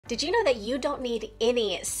Did you know that you don't need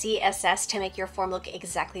any CSS to make your form look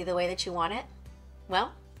exactly the way that you want it?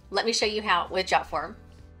 Well, let me show you how with Jotform.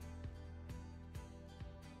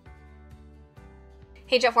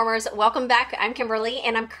 Hey Jotformers, welcome back. I'm Kimberly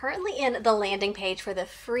and I'm currently in the landing page for the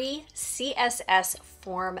free CSS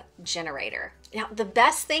form generator. Now, the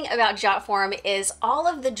best thing about Jotform is all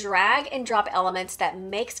of the drag and drop elements that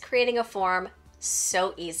makes creating a form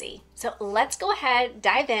so easy. So let's go ahead,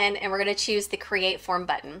 dive in, and we're going to choose the Create Form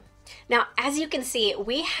button. Now, as you can see,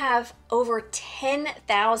 we have over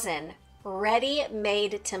 10,000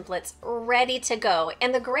 ready-made templates ready to go.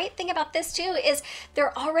 And the great thing about this too is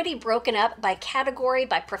they're already broken up by category,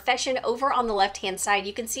 by profession. Over on the left-hand side,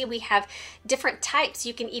 you can see we have different types.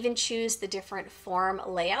 You can even choose the different form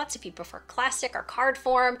layouts if you prefer classic or card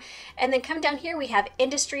form. And then come down here, we have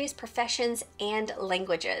industries, professions, and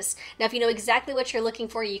languages. Now, if you know exactly what you're looking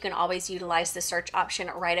for, you can always utilize the search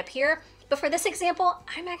option right up here. But for this example,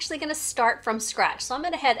 I'm actually going to start from scratch. So I'm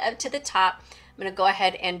going to head up to the top. I'm going to go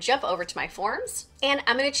ahead and jump over to my forms, and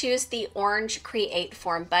I'm going to choose the orange Create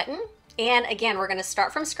Form button. And again, we're going to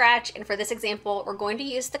start from scratch. And for this example, we're going to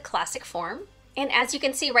use the classic form. And as you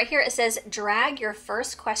can see right here, it says drag your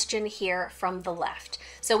first question here from the left.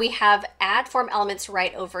 So we have add form elements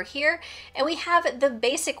right over here, and we have the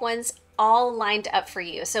basic ones all lined up for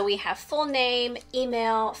you. So we have full name,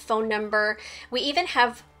 email, phone number. We even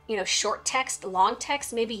have short text, long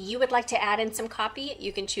text. Maybe you would like to add in some copy.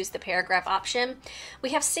 You can choose the paragraph option. We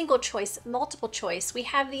have single choice, multiple choice. We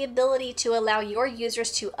have the ability to allow your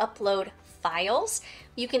users to upload files.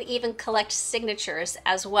 You can even collect signatures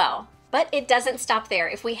as well. But it doesn't stop there.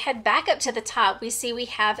 If we head back up to the top, we see we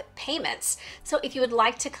have payments. So if you would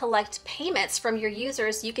like to collect payments from your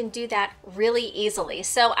users, you can do that really easily.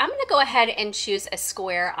 So I'm gonna go ahead and choose a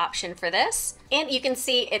square option for this. And you can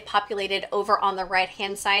see it populated over on the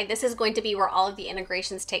right-hand side. This is going to be where all of the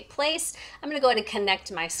integrations take place. I'm gonna go ahead and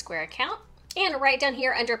connect my Square account. And right down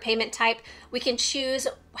here under payment type, we can choose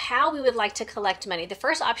how we would like to collect money. The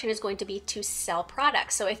first option is going to be to sell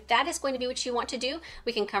products. So if that is going to be what you want to do,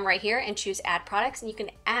 we can come right here and choose add products, and you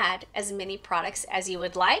can add as many products as you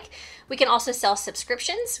would like. We can also sell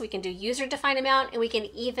subscriptions. We can do user defined amount, and we can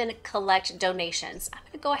even collect donations. I'm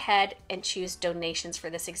going to go ahead and choose donations for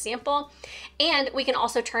this example. And we can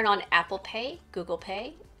also turn on Apple Pay, Google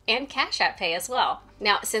Pay, and Cash App Pay as well.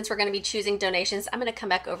 Now, since we're going to be choosing donations, I'm going to come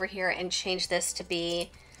back over here and change this to be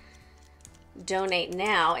donate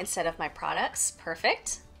now instead of my products.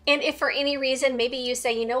 Perfect. And if for any reason, maybe you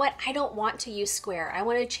say, you know what, I don't want to use Square. I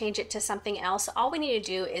want to change it to something else. All we need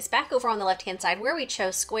to do is back over on the left-hand side where we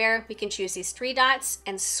chose Square, we can choose these three dots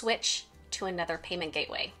and switch to another payment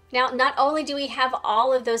gateway. Now, not only do we have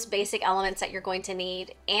all of those basic elements that you're going to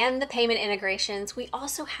need and the payment integrations, we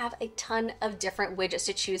also have a ton of different widgets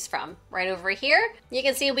to choose from. Right over here, you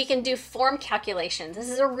can see we can do form calculations. This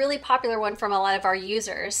is a really popular one from a lot of our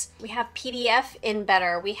users. We have PDF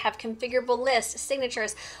embedder, we have configurable lists,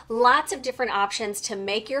 signatures, lots of different options to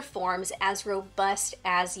make your forms as robust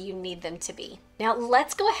as you need them to be. Now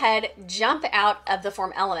let's go ahead, jump out of the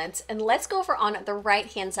form elements, and let's go over on the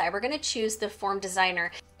right-hand side. We're going to choose the form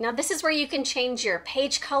designer. Now this is where you can change your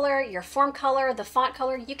page color, your form color, the font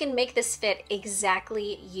color. You can make this fit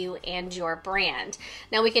exactly you and your brand.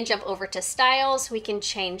 Now we can jump over to styles. We can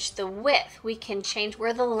change the width. We can change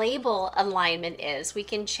where the label alignment is. We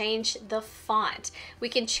can change the font. We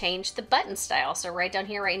can change the button style. So right down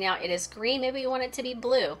here right now, it is green. Maybe we want it to be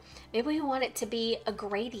blue. Maybe we want it to be a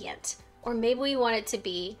gradient, or maybe we want it to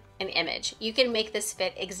be an image. You can make this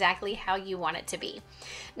fit exactly how you want it to be.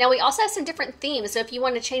 Now we also have some different themes. So if you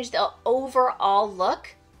want to change the overall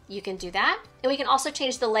look, you can do that. And we can also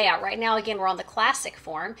change the layout. Right now, again, we're on the classic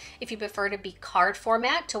form. If you prefer to be card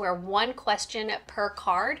format to where one question per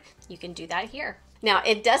card, you can do that here. Now,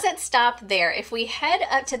 it doesn't stop there. If we head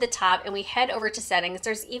up to the top and we head over to settings,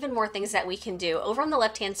 there's even more things that we can do. Over on the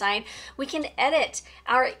left-hand side, we can edit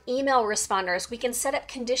our email responders. We can set up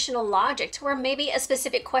conditional logic to where maybe a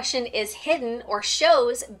specific question is hidden or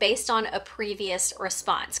shows based on a previous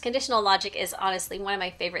response. Conditional logic is honestly one of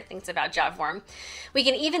my favorite things about Jotform. We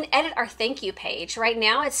can even edit our thank you page. Right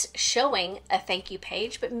now, it's showing a thank you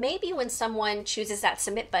page, but maybe when someone chooses that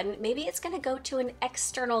submit button, maybe it's going to go to an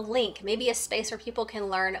external link, maybe a space where people can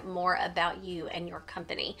learn more about you and your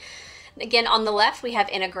company. Again, on the left, we have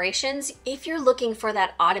integrations. If you're looking for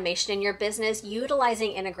that automation in your business,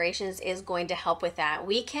 utilizing integrations is going to help with that.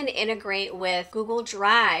 We can integrate with Google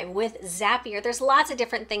Drive, with Zapier. There's lots of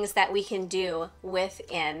different things that we can do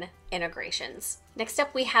within integrations. Next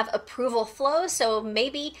up, we have approval flow. So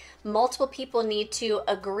maybe multiple people need to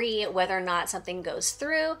agree whether or not something goes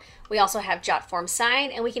through. We also have Jotform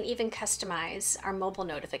sign, and we can even customize our mobile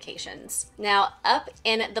notifications. Now, up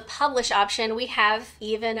in the publish option, we have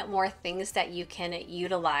even more things that you can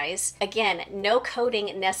utilize. Again, no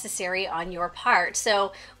coding necessary on your part.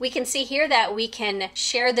 So we can see here that we can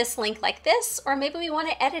share this link like this, or maybe we want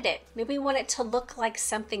to edit it. Maybe we want it to look like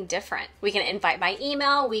something different. We can invite by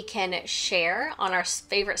email. We can share on our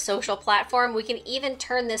favorite social platform. We can even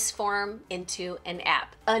turn this form into an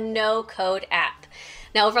app, a no-code app.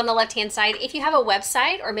 Now, over on the left-hand side, if you have a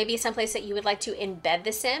website or maybe someplace that you would like to embed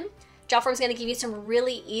this in, Jotform is going to give you some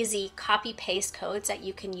really easy copy-paste codes that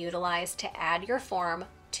you can utilize to add your form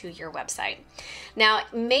to your website. Now,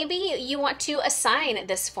 maybe you want to assign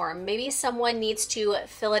this form. Maybe someone needs to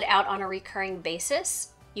fill it out on a recurring basis.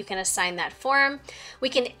 You can assign that form. We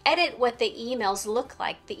can edit what the emails look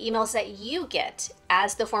like, the emails that you get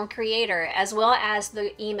as the form creator, as well as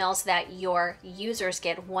the emails that your users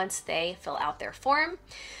get once they fill out their form.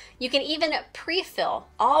 You can even pre-fill,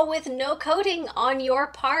 all with no coding on your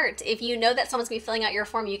part. If you know that someone's gonna be filling out your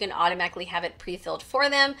form, you can automatically have it pre-filled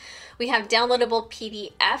for them. We have downloadable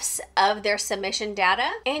PDFs of their submission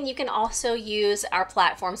data, and you can also use our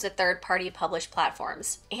platforms, the third-party published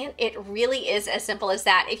platforms. And it really is as simple as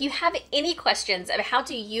that. If you have any questions about how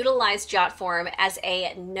to utilize Jotform as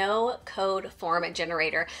a no-code form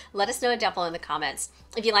generator, let us know down below in the comments.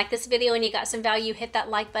 If you like this video and you got some value, hit that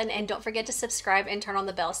like button, and don't forget to subscribe and turn on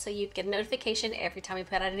the bell so you get a notification every time we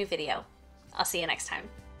put out a new video. I'll see you next time.